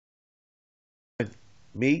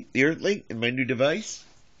Me, the earthling, and my new device,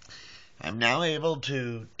 I'm now able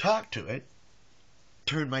to talk to it,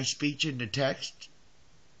 turn my speech into text,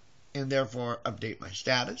 and therefore update my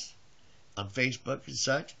status on Facebook and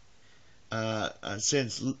such.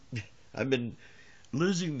 Since I've been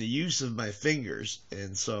losing the use of my fingers,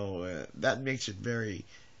 and so that makes it very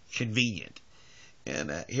convenient.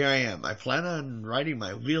 And here I am. I plan on riding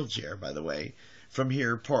my wheelchair, by the way, from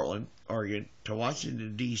here, Portland, Oregon, to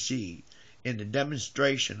Washington, D.C., in a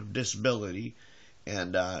demonstration of disability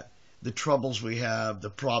and the troubles we have, the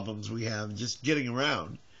problems we have, just getting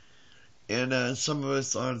around. And some of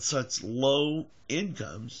us on such low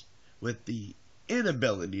incomes with the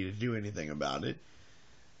inability to do anything about it,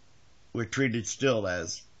 we're treated still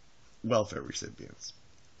as welfare recipients.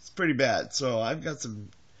 It's pretty bad. So I've got some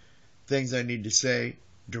things I need to say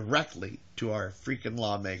directly to our freaking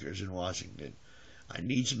lawmakers in Washington. I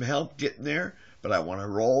need some help getting there, but I want to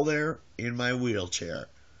roll there in my wheelchair.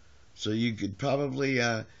 So you could probably,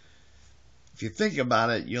 if you think about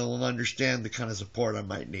it, you'll understand the kind of support I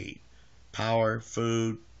might need. Power,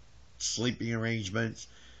 food, sleeping arrangements,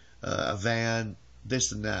 a van,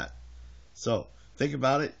 this and that. So think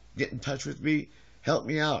about it. Get in touch with me. Help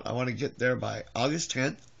me out. I want to get there by August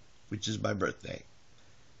 10th, which is my birthday.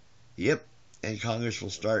 Yep, and Congress will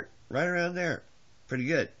start right around there. Pretty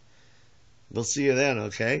good. We'll see you then,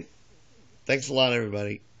 okay? Thanks a lot,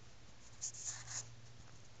 everybody.